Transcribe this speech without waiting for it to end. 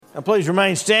Now please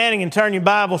remain standing and turn your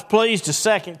Bibles, please,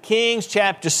 to 2 Kings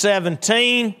chapter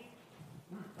 17.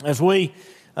 As we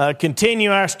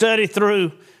continue our study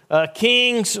through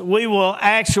Kings, we will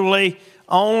actually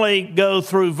only go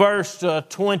through verse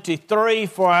 23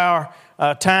 for our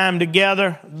time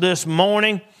together this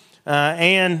morning.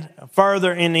 And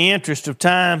further, in the interest of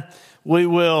time, we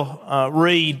will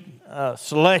read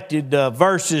selected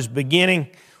verses beginning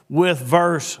with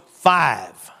verse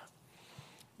 5.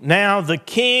 Now the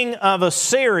king of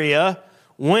Assyria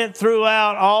went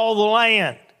throughout all the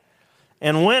land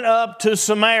and went up to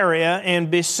Samaria and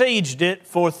besieged it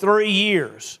for 3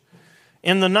 years.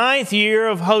 In the 9th year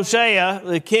of Hoshea,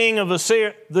 the king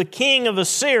of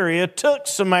Assyria took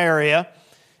Samaria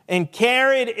and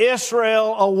carried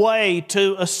Israel away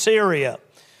to Assyria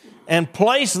and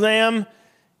placed them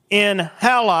in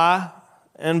Halah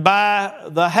and by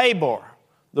the Habor,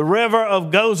 the river of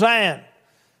Gozan,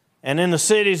 and in the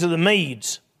cities of the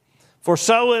Medes. For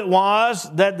so it was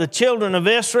that the children of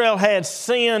Israel had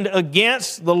sinned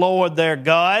against the Lord their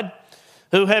God,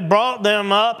 who had brought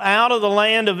them up out of the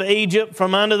land of Egypt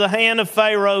from under the hand of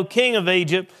Pharaoh, king of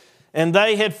Egypt, and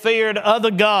they had feared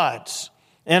other gods,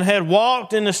 and had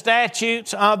walked in the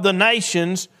statutes of the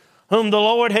nations whom the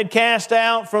Lord had cast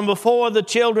out from before the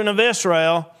children of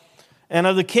Israel, and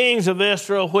of the kings of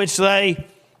Israel which they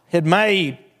had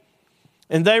made.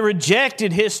 And they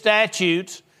rejected his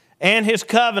statutes and his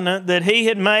covenant that he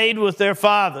had made with their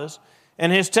fathers,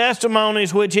 and his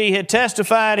testimonies which he had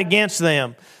testified against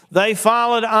them. They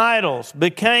followed idols,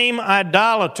 became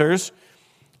idolaters.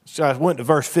 So I went to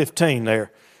verse 15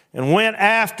 there. And went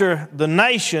after the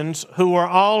nations who were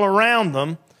all around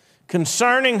them,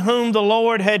 concerning whom the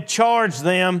Lord had charged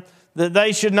them that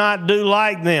they should not do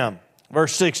like them.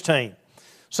 Verse 16.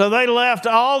 So they left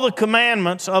all the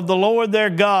commandments of the Lord their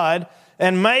God,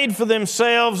 and made for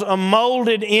themselves a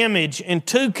molded image and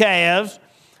 2 calves,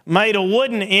 made a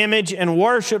wooden image, and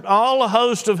worshipped all the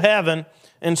host of heaven,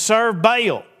 and served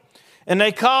Baal. And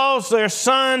they caused their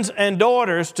sons and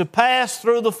daughters to pass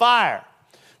through the fire,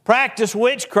 practiced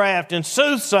witchcraft and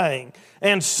soothsaying,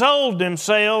 and sold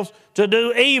themselves to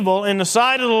do evil in the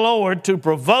sight of the Lord to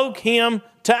provoke him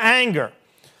to anger.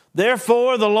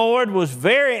 Therefore the Lord was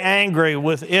very angry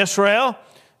with Israel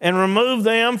and removed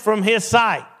them from his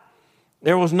sight.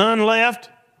 There was none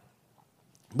left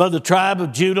but the tribe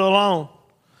of Judah alone.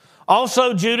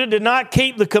 Also Judah did not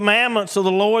keep the commandments of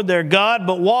the Lord their God,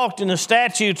 but walked in the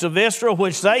statutes of Israel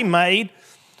which they made.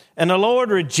 And the Lord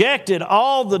rejected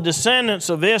all the descendants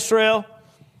of Israel,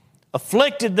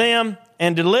 afflicted them,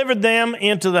 and delivered them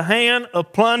into the hand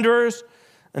of plunderers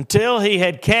until he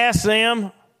had cast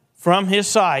them from his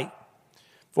sight.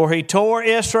 For he tore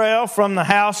Israel from the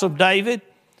house of David,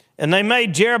 and they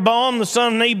made Jeroboam the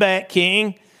son of Nebat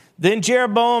king. Then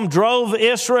Jeroboam drove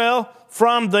Israel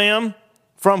from them,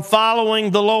 from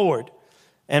following the Lord,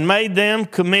 and made them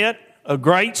commit a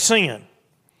great sin.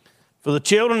 For the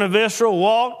children of Israel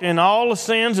walked in all the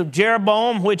sins of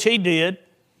Jeroboam, which he did.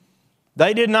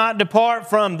 They did not depart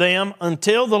from them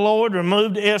until the Lord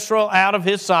removed Israel out of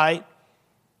his sight,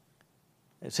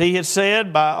 as he had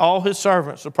said by all his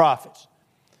servants, the prophets.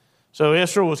 So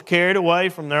Israel was carried away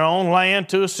from their own land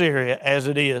to Assyria, as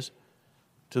it is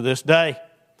to this day.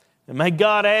 And may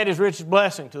God add his richest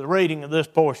blessing to the reading of this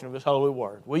portion of his holy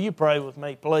word. Will you pray with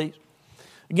me, please?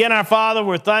 Again, our Father,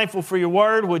 we're thankful for your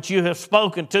word, which you have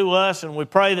spoken to us, and we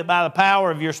pray that by the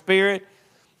power of your Spirit,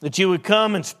 that you would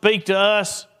come and speak to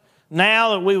us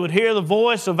now, that we would hear the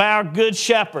voice of our good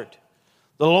shepherd,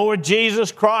 the Lord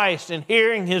Jesus Christ, and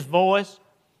hearing his voice,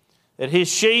 that his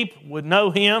sheep would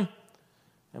know him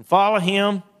and follow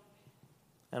him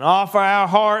and offer our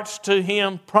hearts to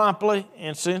him promptly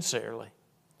and sincerely,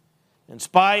 in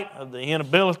spite of the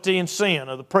inability and sin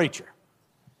of the preacher.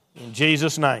 In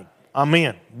Jesus' name,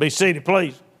 amen. Be seated,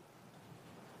 please.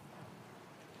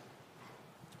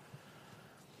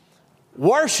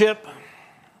 Worship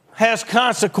has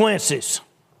consequences.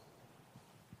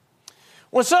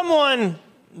 When someone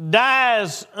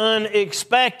dies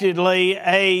unexpectedly,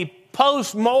 a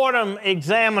post-mortem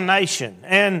examination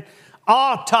and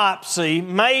autopsy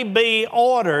may be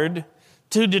ordered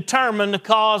to determine the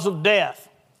cause of death.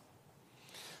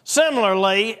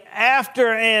 Similarly,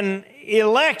 after an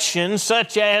election,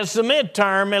 such as the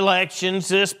midterm elections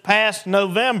this past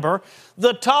November,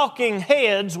 the talking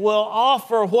heads will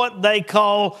offer what they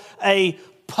call a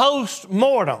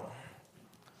post-mortem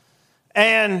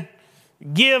and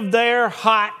give their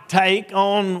hot take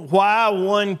on why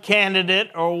one candidate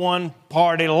or one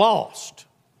party lost.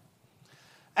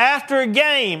 After a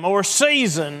game or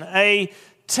season, a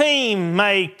team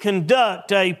may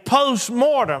conduct a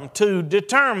post-mortem to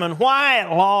determine why it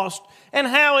lost and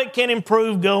how it can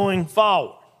improve going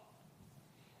forward.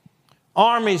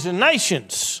 Armies and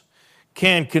nations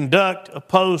can conduct a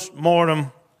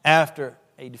post-mortem after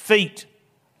a defeat.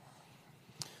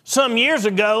 Some years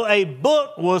ago, a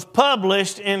book was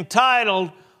published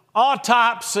entitled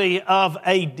Autopsy of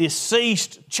a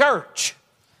Deceased Church.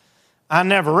 I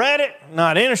never read it,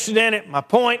 not interested in it. My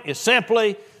point is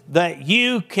simply that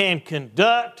you can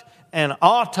conduct an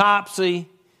autopsy,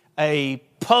 a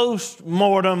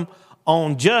post-mortem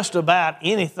on just about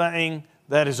anything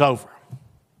that is over.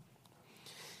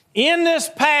 In this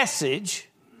passage,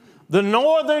 the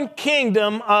northern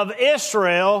kingdom of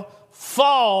Israel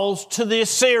falls to the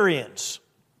Assyrians.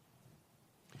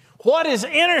 What is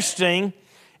interesting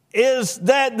is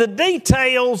that the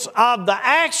details of the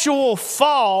actual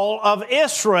fall of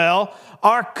Israel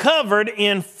are covered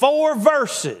in 4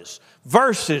 verses.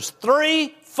 Verses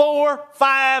 3, 4,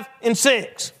 5, and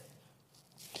 6.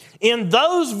 In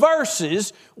those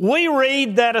verses, we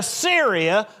read that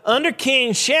Assyria, under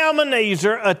King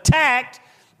Shalmaneser, attacked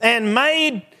and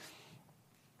made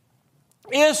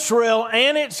Israel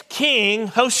and its king,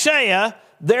 Hoshea,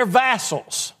 their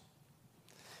vassals.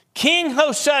 King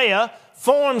Hoshea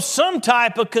formed some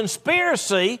type of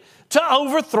conspiracy to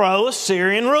overthrow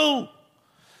Assyrian rule.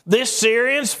 The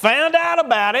Assyrians found out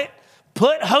about it,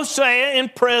 put Hosea in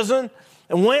prison,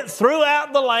 and went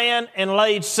throughout the land and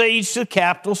laid siege to the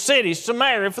capital city,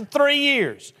 Samaria, for 3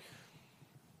 years.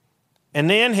 And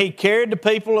then he carried the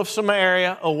people of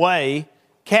Samaria away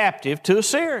captive to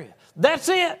Assyria. That's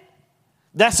it.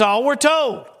 That's all we're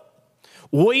told.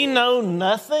 We know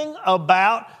nothing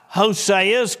about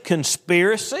Hosea's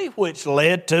conspiracy, which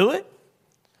led to it.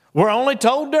 We're only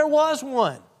told there was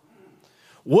one.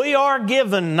 We are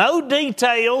given no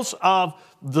details of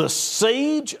the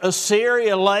siege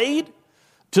Assyria laid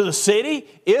to the city,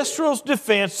 Israel's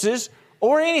defenses,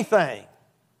 or anything.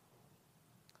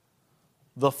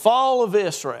 The fall of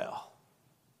Israel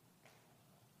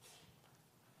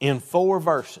in 4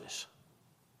 verses.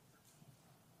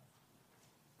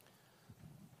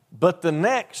 But the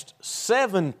next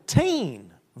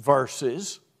 17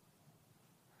 verses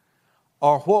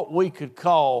are what we could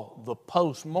call the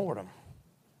post-mortem.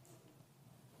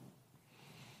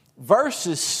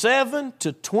 Verses 7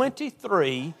 to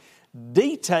 23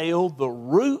 detail the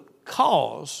root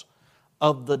cause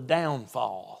of the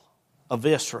downfall of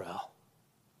Israel.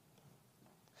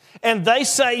 And they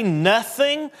say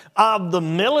nothing of the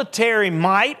military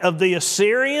might of the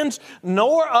Assyrians,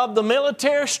 nor of the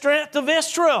military strength of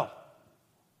Israel.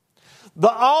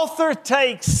 The author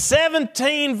takes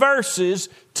 17 verses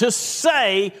to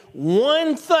say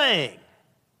one thing.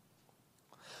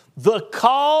 The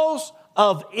cause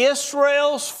of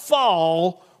Israel's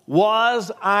fall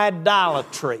was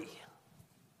idolatry.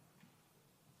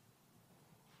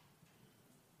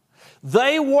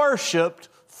 They worshiped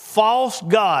false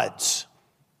gods.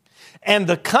 And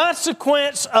the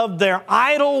consequence of their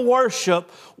idol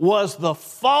worship was the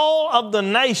fall of the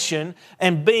nation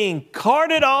and being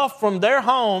carted off from their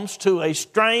homes to a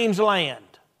strange land.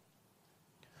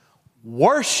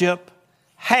 Worship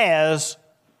has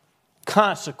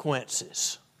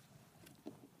consequences.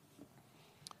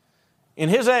 In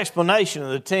his explanation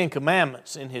of the 10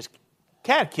 Commandments in his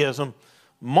catechism,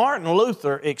 Martin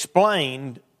Luther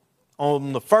explained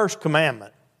on the first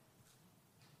commandment,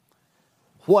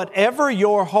 whatever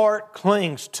your heart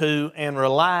clings to and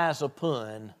relies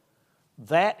upon,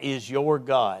 that is your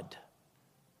God.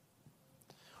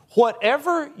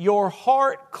 Whatever your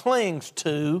heart clings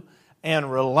to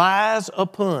and relies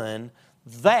upon,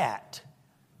 that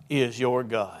is your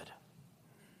God.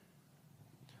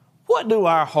 What do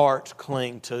our hearts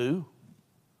cling to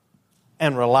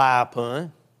and rely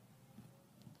upon?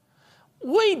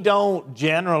 We don't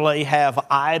generally have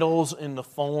idols in the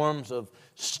forms of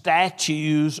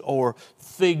statues or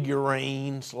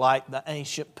figurines like the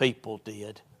ancient people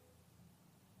did.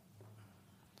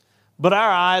 But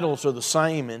our idols are the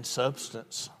same in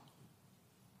substance.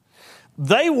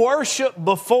 They worship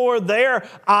before their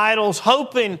idols,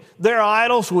 hoping their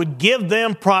idols would give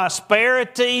them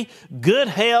prosperity, good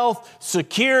health,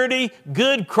 security,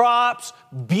 good crops,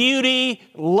 beauty,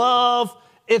 love,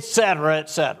 etc.,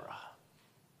 etc.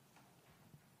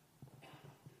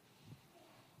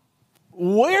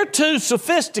 We're too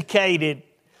sophisticated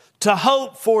to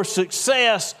hope for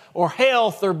success or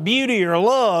health or beauty or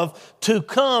love to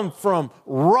come from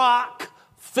rock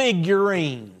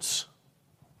figurines.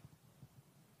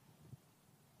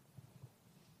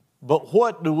 But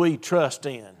what do we trust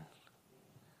in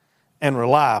and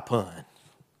rely upon?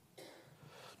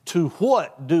 To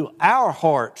what do our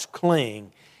hearts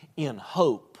cling in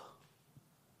hope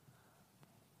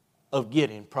of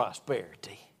getting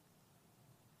prosperity,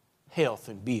 health,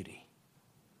 and beauty.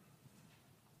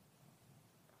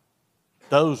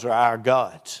 Those are our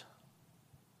gods.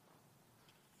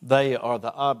 They are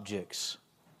the objects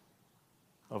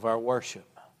of our worship.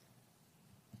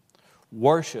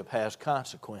 Worship has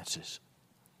consequences.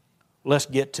 Let's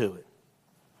get to it.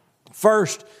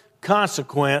 First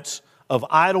consequence of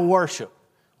idol worship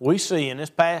we see in this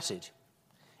passage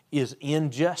is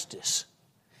injustice.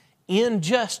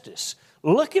 Injustice.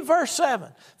 Look at verse 7.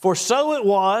 For so it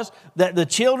was that the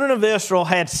children of Israel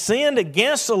had sinned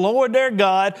against the Lord their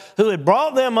God, who had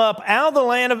brought them up out of the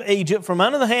land of Egypt from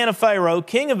under the hand of Pharaoh,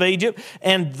 king of Egypt,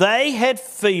 and they had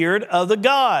feared other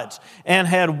gods, and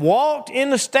had walked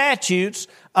in the statutes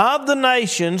of the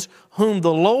nations whom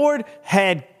the Lord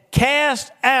had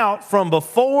cast out from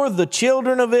before the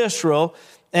children of Israel,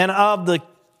 and of the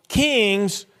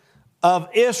kings of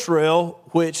Israel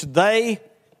which they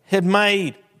had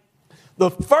made. The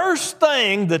first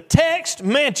thing the text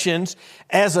mentions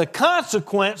as a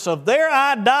consequence of their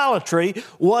idolatry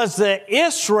was that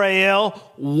Israel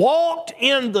walked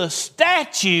in the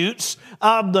statutes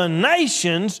of the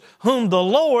nations whom the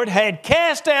Lord had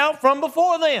cast out from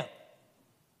before them.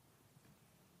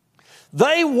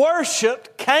 They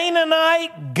worshiped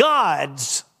Canaanite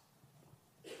gods,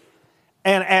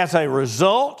 and as a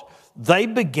result, they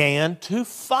began to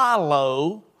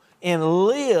follow and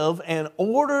live and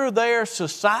order their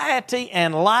society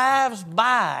and lives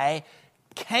by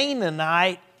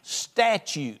Canaanite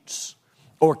statutes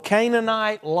or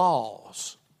Canaanite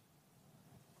laws,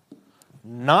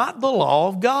 not the law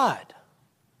of God.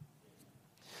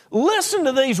 Listen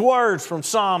to these words from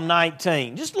Psalm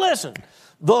 19. Just listen.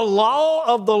 The law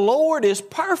of the Lord is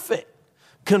perfect,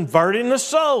 converting the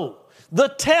soul. The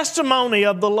testimony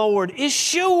of the Lord is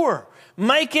sure,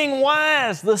 making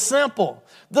wise the simple.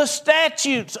 The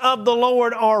statutes of the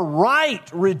Lord are right,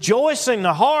 rejoicing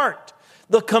the heart.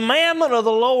 The commandment of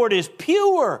the Lord is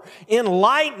pure,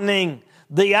 enlightening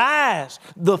the eyes.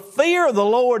 The fear of the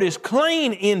Lord is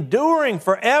clean, enduring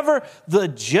forever. The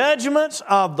judgments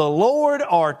of the Lord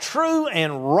are true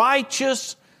and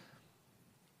righteous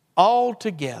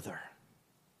altogether.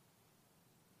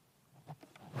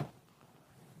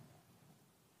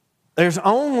 There's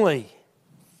only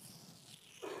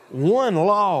one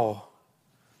law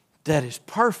that is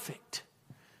perfect,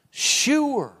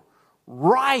 sure,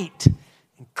 right,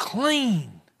 and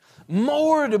clean,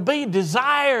 more to be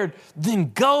desired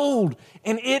than gold,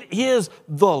 and it is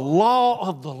the law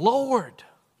of the Lord.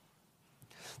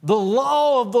 The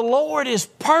law of the Lord is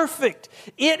perfect.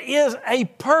 It is a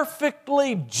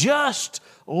perfectly just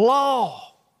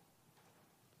law.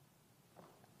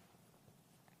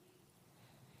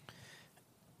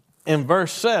 In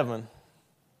verse 7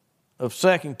 of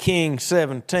 2 Kings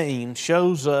 17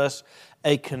 shows us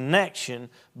a connection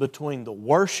between the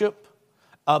worship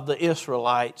of the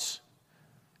Israelites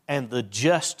and the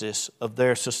justice of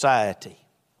their society.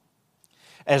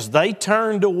 As they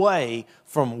turned away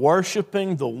from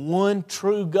worshiping the one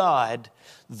true God,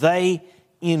 they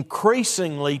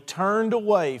increasingly turned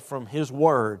away from His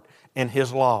Word and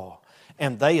His law.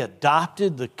 And they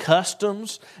adopted the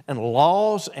customs and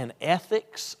laws and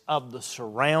ethics of the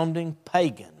surrounding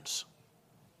pagans.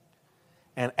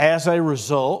 And as a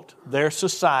result, their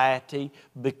society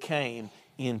became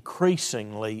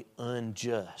increasingly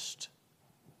unjust.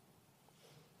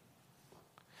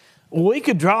 We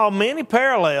could draw many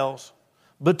parallels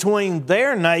between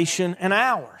their nation and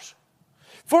ours.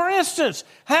 For instance,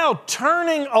 how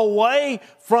turning away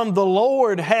from the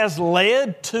Lord has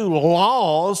led to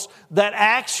laws that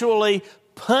actually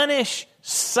punish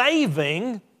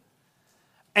saving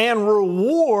and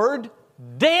reward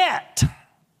debt.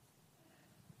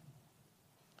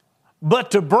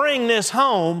 But to bring this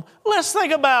home, let's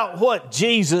think about what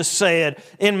Jesus said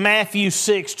in Matthew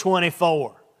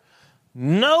 6:24.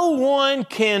 No one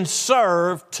can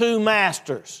serve two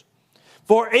masters,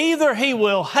 for either he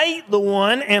will hate the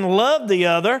one and love the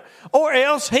other, or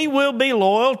else he will be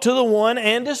loyal to the one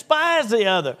and despise the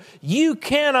other. You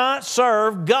cannot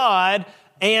serve God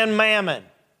and mammon.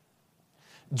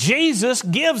 Jesus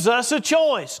gives us a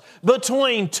choice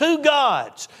between two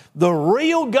gods, the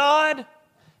real God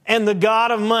and the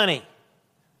God of money,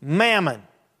 mammon.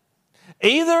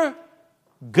 Either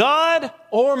God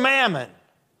or mammon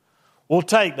will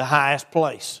take the highest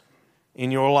place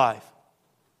in your life.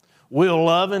 We'll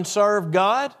love and serve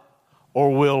God,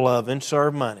 or we'll love and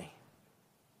serve money.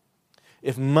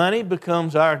 If money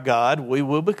becomes our God, we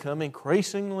will become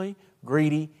increasingly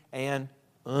greedy and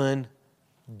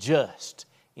unjust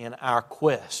in our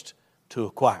quest to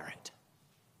acquire it.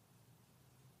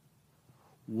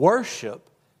 Worship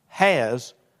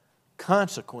has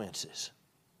consequences.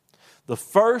 The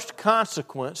first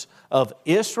consequence of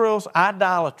Israel's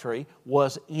idolatry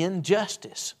was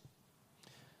injustice.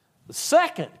 The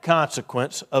second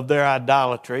consequence of their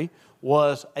idolatry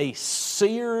was a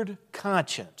seared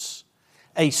conscience.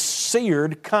 A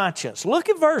seared conscience. Look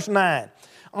at verse 9.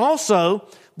 Also,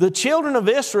 the children of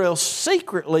Israel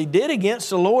secretly did against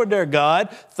the Lord their God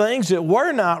things that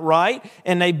were not right,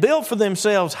 and they built for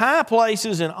themselves high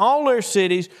places in all their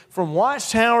cities, from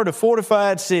watchtower to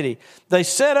fortified city. They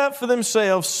set up for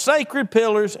themselves sacred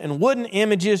pillars and wooden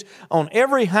images on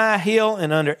every high hill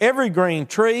and under every green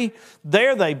tree.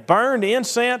 There they burned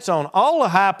incense on all the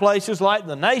high places like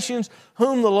the nations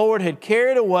whom the Lord had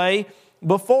carried away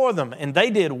before them. And they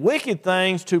did wicked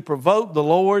things to provoke the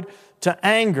Lord to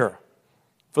anger.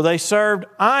 For they served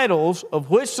idols, of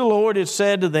which the Lord had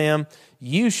said to them,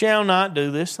 you shall not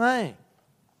do this thing.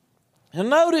 Now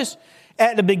notice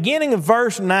at the beginning of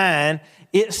verse 9,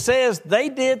 it says they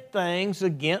did things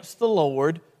against the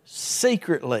Lord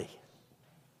secretly.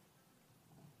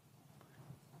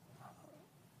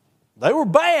 They were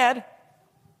bad,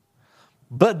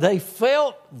 but they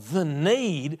felt the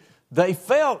need, they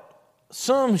felt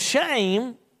some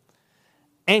shame,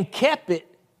 and kept it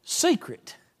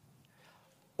secret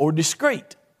or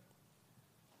discreet.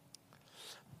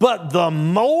 But the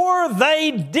more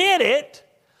they did it,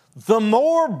 the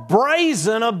more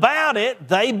brazen about it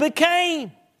they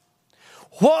became.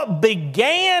 What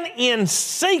began in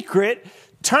secret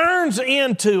turns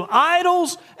into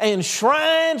idols and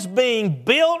shrines being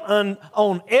built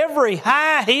on every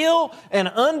high hill and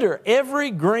under every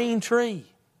green tree.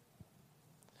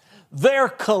 Their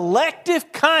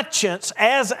collective conscience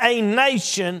as a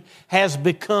nation has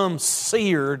become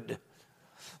seared.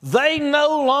 They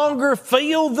no longer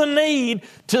feel the need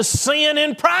to sin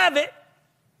in private.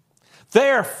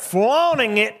 They're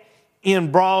flaunting it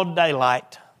in broad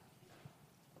daylight.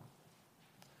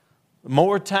 The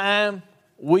more time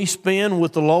we spend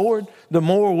with the Lord, the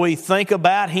more we think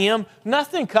about Him.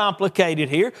 Nothing complicated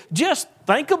here. Just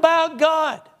think about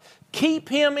God. Keep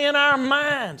Him in our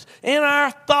minds, in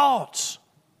our thoughts.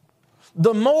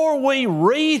 The more we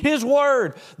read His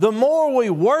Word, the more we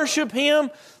worship Him,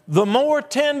 the more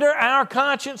tender our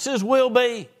consciences will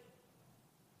be.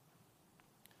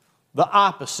 The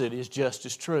opposite is just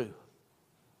as true.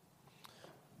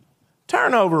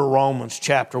 Turn over to Romans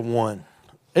chapter 1.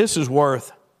 This is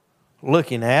worth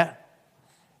looking at.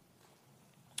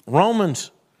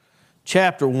 Romans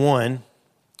chapter 1.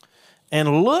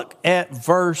 And look at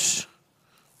verse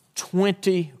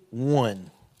 21.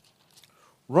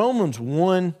 Romans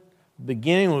 1,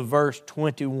 beginning with verse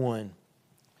 21.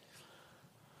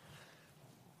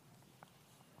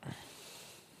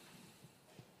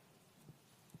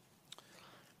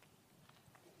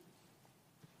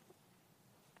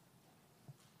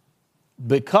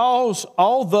 Because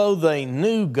although they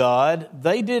knew God,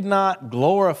 they did not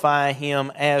glorify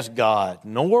Him as God,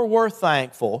 nor were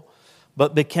thankful,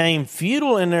 but became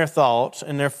futile in their thoughts,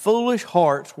 and their foolish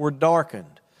hearts were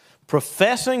darkened.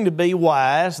 Professing to be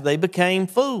wise, they became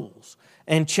fools,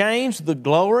 and changed the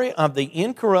glory of the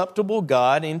incorruptible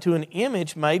God into an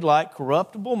image made like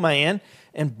corruptible man,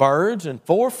 and birds, and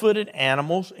four-footed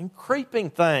animals, and creeping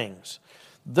things.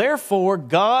 Therefore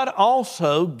God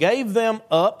also gave them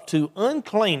up to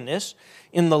uncleanness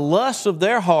in the lusts of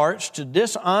their hearts, to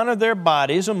dishonor their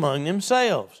bodies among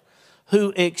themselves,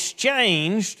 who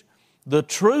exchanged the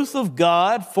truth of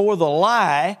God for the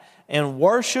lie, and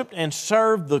worshiped and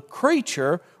served the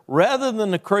creature rather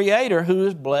than the Creator, who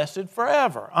is blessed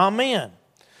forever. Amen.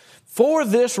 For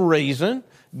this reason,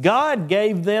 God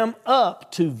gave them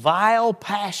up to vile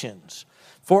passions.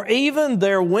 For even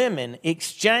their women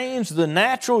exchanged the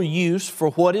natural use for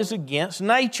what is against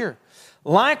nature.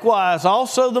 Likewise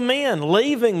also the men,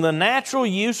 leaving the natural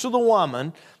use of the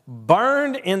woman,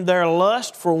 burned in their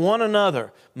lust for one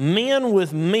another, men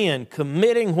with men,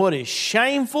 committing what is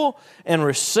shameful, and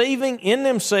receiving in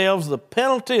themselves the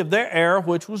penalty of their error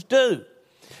which was due.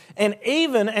 And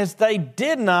even as they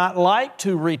did not like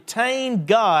to retain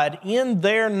God in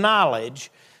their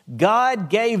knowledge, God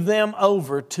gave them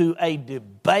over to a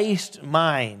debased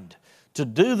mind to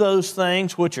do those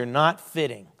things which are not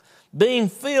fitting, being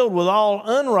filled with all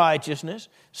unrighteousness,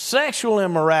 sexual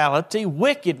immorality,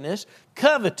 wickedness,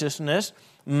 covetousness,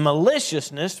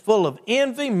 maliciousness, full of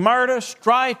envy, murder,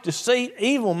 strife, deceit,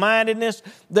 evil-mindedness.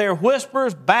 They're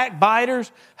whisperers,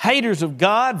 backbiters, haters of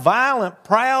God, violent,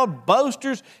 proud,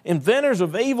 boasters, inventors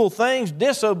of evil things,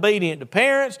 disobedient to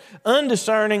parents,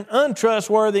 undiscerning,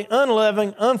 untrustworthy,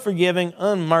 unloving, unforgiving,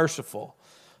 unmerciful,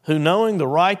 who knowing the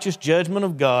righteous judgment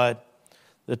of God,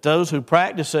 that those who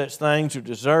practice such things are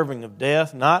deserving of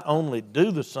death, not only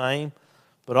do the same,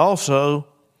 but also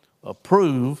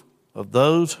approve of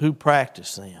those who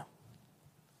practice them.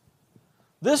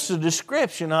 This is a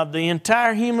description of the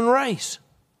entire human race.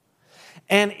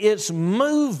 And it's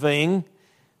moving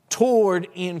toward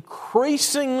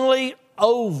increasingly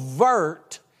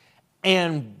overt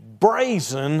and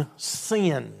brazen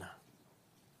sin.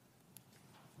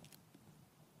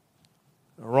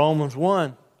 Romans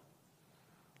 1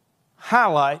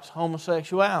 highlights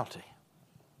homosexuality.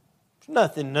 It's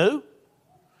nothing new.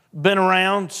 Been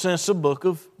around since the book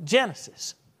of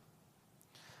Genesis.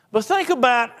 But think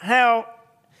about how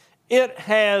it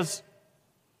has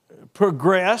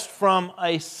progressed from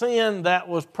a sin that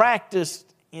was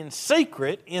practiced in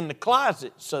secret, in the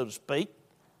closet, so to speak.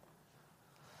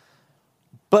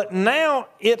 But now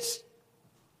it's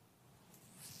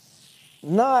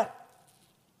not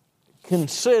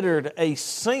considered a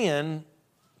sin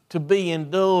to be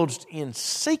indulged in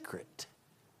secret.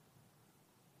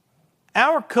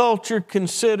 Our culture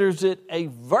considers it a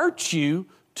virtue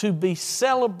to be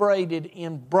celebrated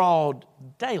in broad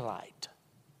daylight.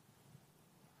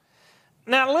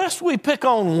 Now, lest we pick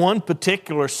on one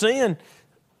particular sin,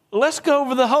 let's go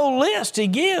over the whole list he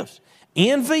gives.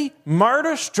 Envy,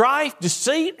 murder, strife,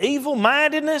 deceit,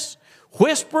 evil-mindedness,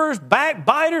 whisperers,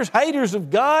 backbiters, haters of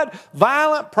God,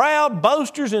 violent, proud,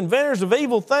 boasters, inventors of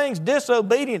evil things,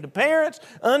 disobedient to parents,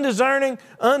 undiscerning,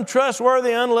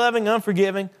 untrustworthy, unloving,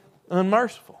 unforgiving,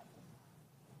 unmerciful.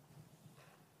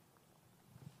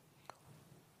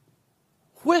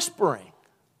 Whispering,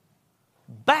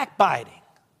 backbiting,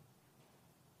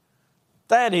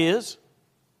 that is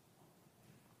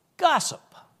gossip.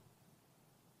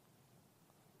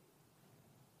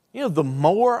 You know, the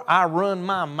more I run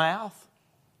my mouth,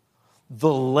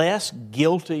 the less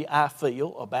guilty I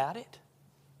feel about it.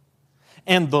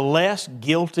 And the less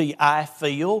guilty I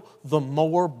feel, the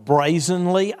more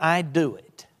brazenly I do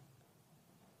it.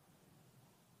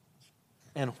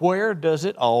 And where does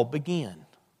it all begin?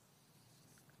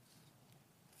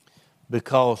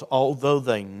 Because although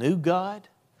they knew God,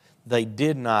 they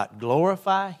did not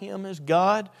glorify Him as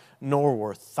God, nor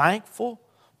were thankful,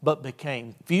 but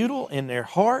became futile in their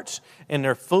hearts, and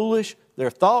their foolish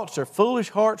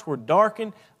hearts were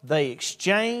darkened. They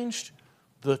exchanged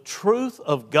the truth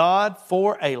of God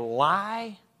for a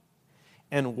lie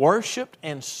and worshiped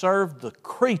and served the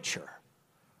creature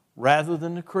rather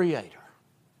than the Creator.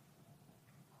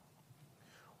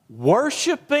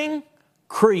 Worshiping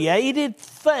created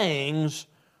things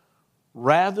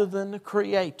rather than the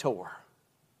Creator.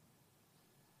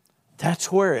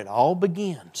 That's where it all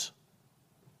begins.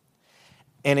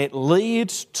 And it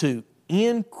leads to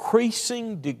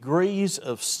increasing degrees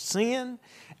of sin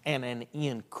and an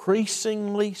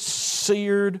increasingly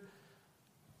seared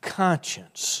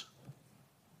conscience.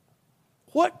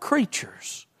 What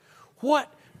creatures,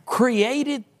 what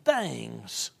created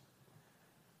things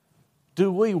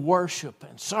do we worship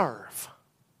and serve?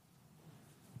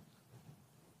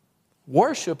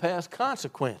 Worship has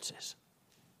consequences.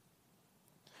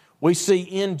 We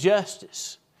see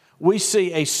injustice. We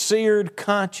see a seared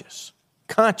conscience.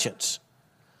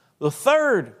 The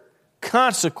third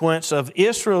consequence of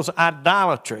Israel's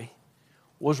idolatry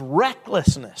was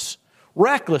recklessness.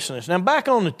 Now back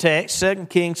on the text, 2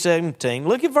 Kings 17,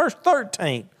 look at verse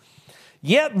 13.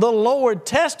 Yet the Lord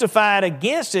testified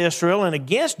against Israel and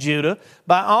against Judah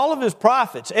by all of His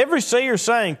prophets, every seer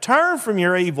saying, turn from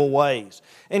your evil ways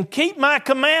and keep my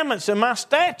commandments and my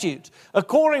statutes,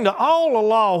 according to all the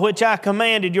law which I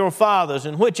commanded your fathers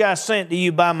and which I sent to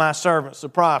you by my servants the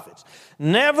prophets.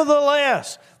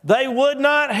 Nevertheless, they would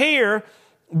not hear,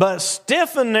 but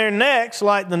stiffened their necks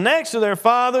like the necks of their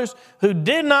fathers, who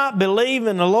did not believe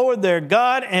in the Lord their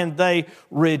God, and they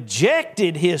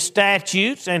rejected His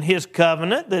statutes and His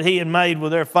covenant that He had made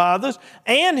with their fathers,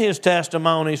 and His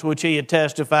testimonies which He had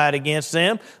testified against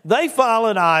them. They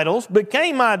followed idols,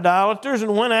 became idolaters,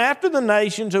 and went after the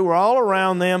nations who were all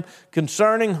around them,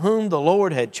 concerning whom the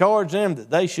Lord had charged them that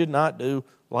they should not do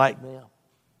like them.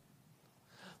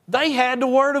 They had the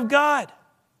Word of God.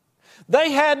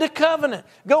 They had the covenant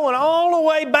going all the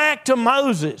way back to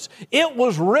Moses. It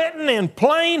was written in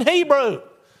plain Hebrew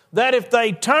that if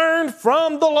they turned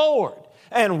from the Lord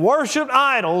and worshiped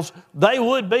idols, they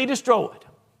would be destroyed.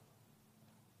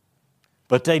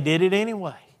 But they did it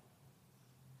anyway.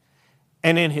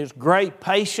 And in His great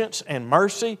patience and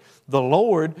mercy, the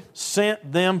Lord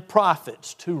sent them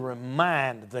prophets to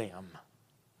remind them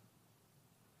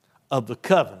of the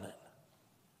covenant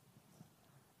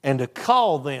and to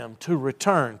call them to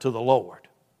return to the Lord.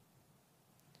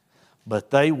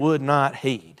 But they would not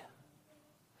heed.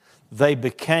 They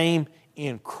became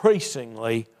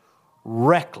increasingly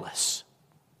reckless.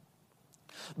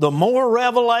 The more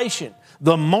revelation,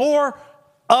 the more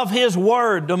of His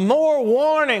Word, the more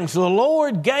warnings the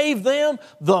Lord gave them,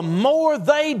 the more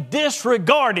they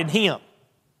disregarded Him.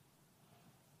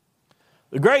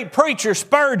 The great preacher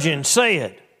Spurgeon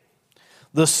said,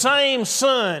 "The same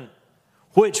sun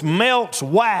which melts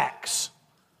wax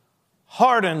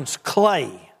hardens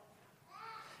clay,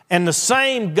 and the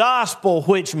same gospel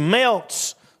which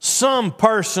melts some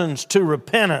persons to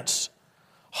repentance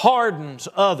hardens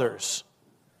others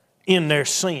in their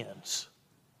sins."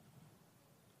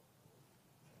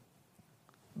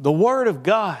 The Word of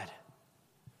God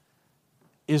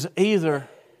is either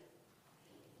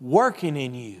working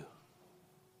in you,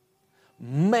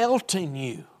 melting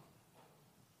you,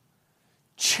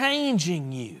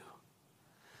 changing you,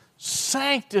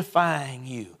 sanctifying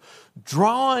you,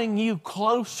 drawing you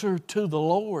closer to the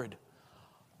Lord,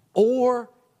 or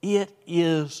it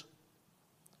is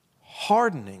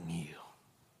hardening you.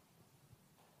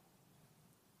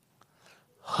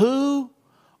 Who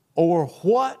or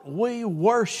what we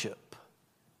worship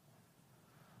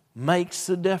makes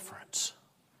the difference.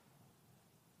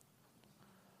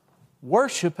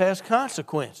 Worship has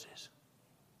consequences.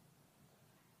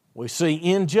 We see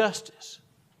injustice,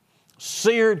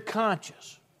 seared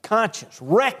conscience,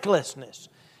 recklessness,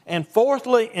 and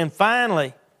fourthly and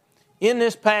finally, in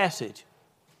this passage,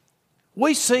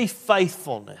 we see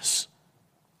faithfulness.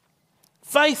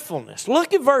 Faithfulness.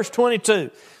 Look at verse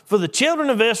 22. "For the children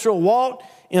of Israel walked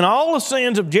in all the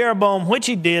sins of Jeroboam, which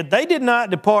he did. They did not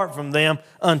depart from them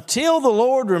until the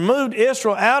Lord removed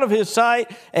Israel out of His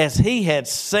sight, as He had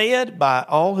said by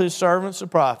all His servants the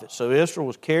prophets." So Israel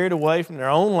was carried away from their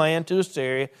own land to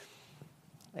Assyria,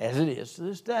 as it is to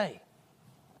this day.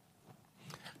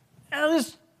 Now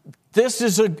this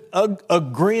is a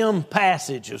grim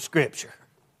passage of Scripture.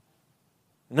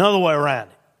 Another way around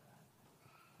it.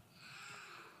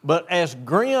 But as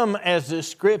grim as this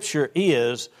Scripture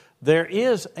is, there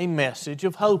is a message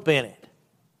of hope in it.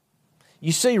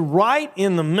 You see, right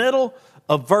in the middle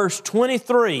of verse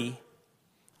 23,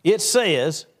 it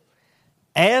says,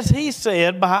 "As He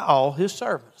said by all His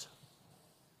servants."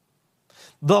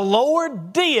 The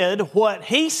Lord did what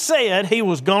He said He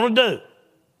was going to do.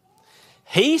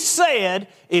 He said,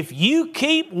 "If you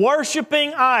keep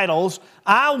worshiping idols,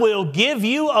 I will give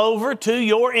you over to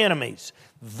your enemies."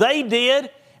 They did,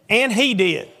 and He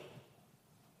did.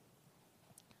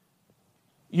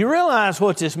 You realize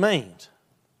what this means?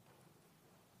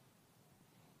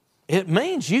 It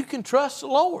means you can trust the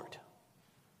Lord.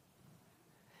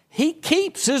 He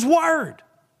keeps His word.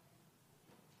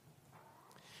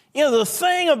 You know, the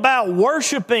thing about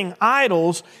worshiping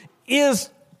idols is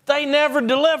they never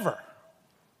deliver.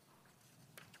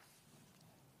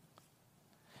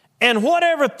 And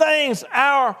whatever things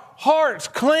our hearts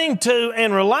cling to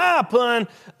and rely upon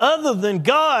other than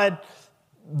God,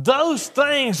 those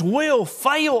things will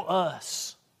fail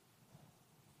us.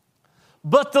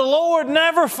 But the Lord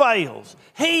never fails.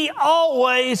 He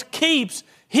always keeps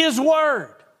His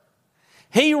word.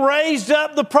 He raised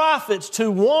up the prophets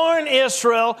to warn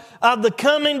Israel of the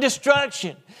coming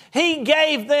destruction. He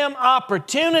gave them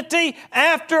opportunity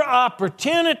after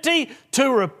opportunity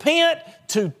to repent,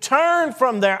 to turn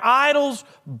from their idols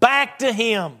back to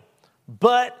Him.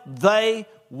 But they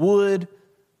would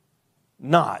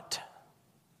not.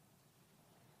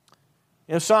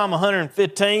 You know, Psalm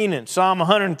 115 and Psalm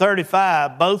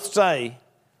 135 both say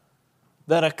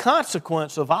that a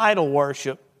consequence of idol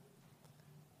worship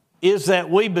is that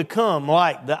we become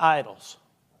like the idols.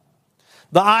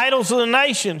 The idols of the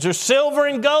nations are silver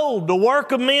and gold, the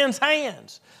work of men's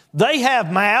hands. They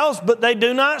have mouths, but they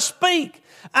do not speak.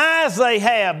 Eyes they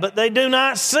have, but they do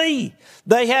not see.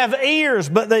 They have ears,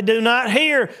 but they do not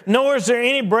hear, nor is there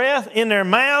any breath in their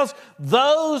mouths.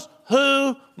 Those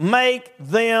who make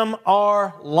them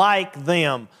are like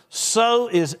them. So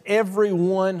is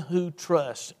everyone who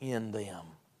trusts in them.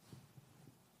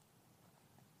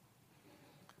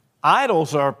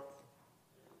 Idols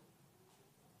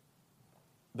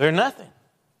they're nothing.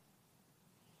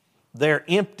 They're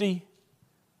empty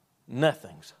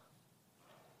nothings.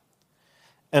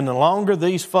 And the longer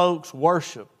these folks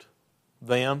worshiped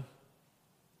them,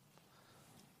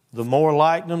 the more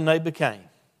like them they became.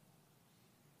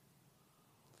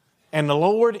 And the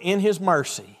Lord, in His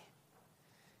mercy,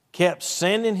 kept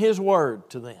sending His word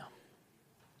to them.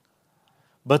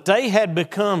 But they had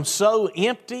become so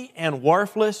empty and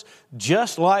worthless,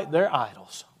 just like their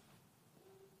idols.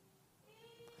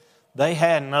 They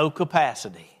had no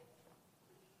capacity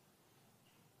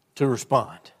to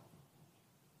respond.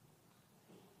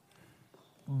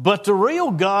 But the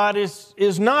real God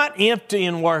is not empty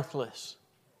and worthless.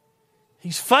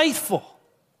 He's faithful.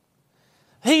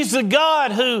 He's the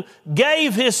God who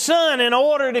gave His Son in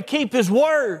order to keep His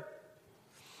word.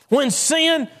 When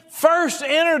sin first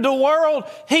entered the world,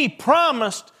 He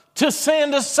promised to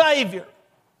send a Savior.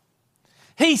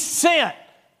 He sent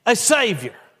a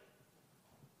Savior,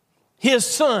 His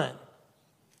Son,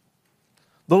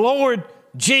 the Lord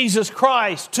Jesus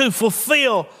Christ, to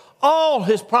fulfill all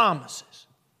His promises.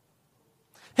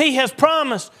 He has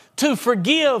promised to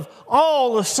forgive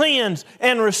all the sins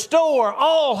and restore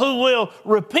all who will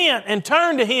repent and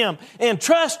turn to Him and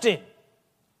trust Him.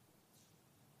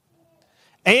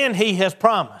 And He has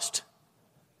promised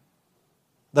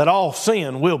that all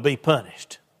sin will be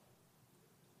punished.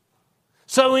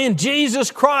 So in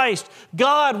Jesus Christ,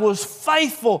 God was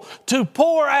faithful to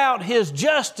pour out His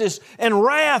justice and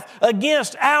wrath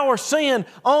against our sin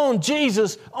on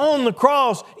Jesus on the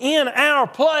cross in our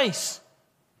place,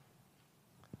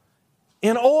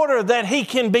 in order that He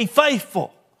can be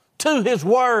faithful to His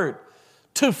word,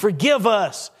 to forgive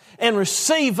us and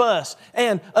receive us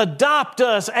and adopt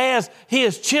us as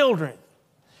His children.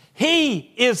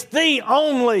 He is the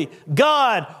only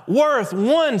God worth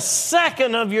 1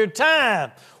 second of your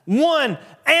time, 1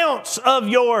 ounce of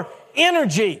your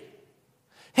energy.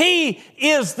 He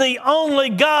is the only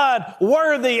God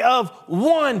worthy of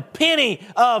 1 penny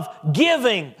of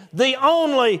giving, the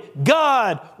only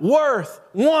God worth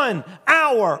 1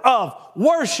 hour of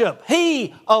worship.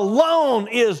 He alone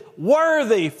is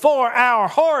worthy for our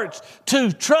hearts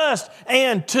to trust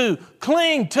and to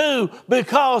cling to,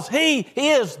 because He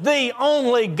is the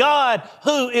only God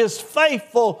who is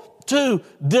faithful to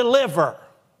deliver.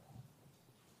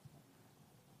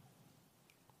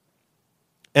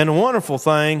 And the wonderful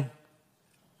thing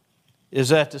is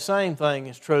that the same thing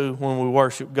is true when we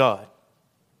worship God.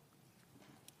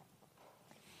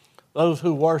 Those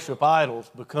who worship idols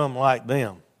become like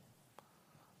them.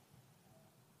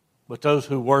 But those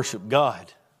who worship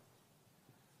God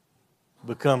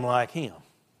become like Him.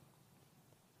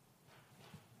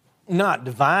 Not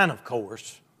divine, of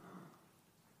course,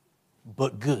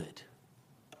 but good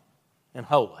and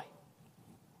holy.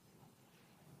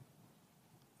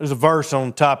 There's a verse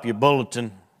on top of your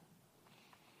bulletin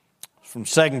from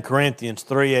 2 Corinthians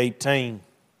 3:18. It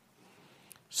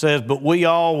says, "But we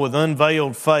all with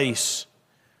unveiled face,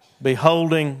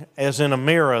 beholding as in a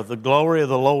mirror the glory of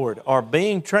the Lord, are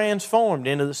being transformed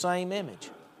into the same image,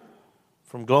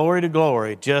 from glory to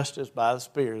glory, just as by the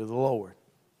Spirit of the Lord."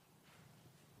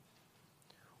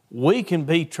 We can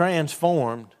be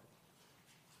transformed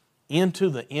into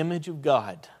the image of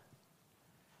God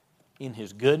in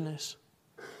His goodness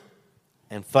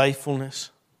and faithfulness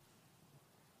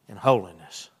and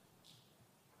holiness,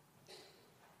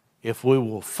 if we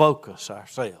will focus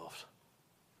ourselves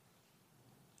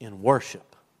in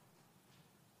worship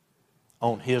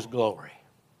on His glory.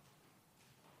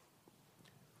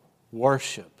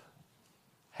 Worship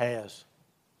has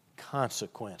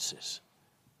consequences.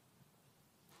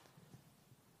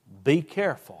 Be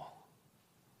careful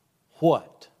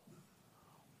what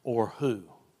or who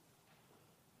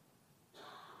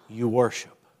you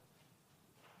worship.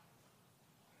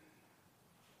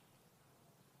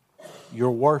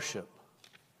 Your worship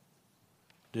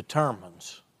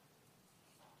determines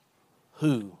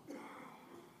who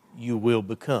you will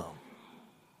become.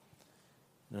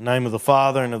 In the name of the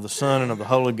Father, and of the Son, and of the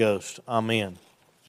Holy Ghost. Amen.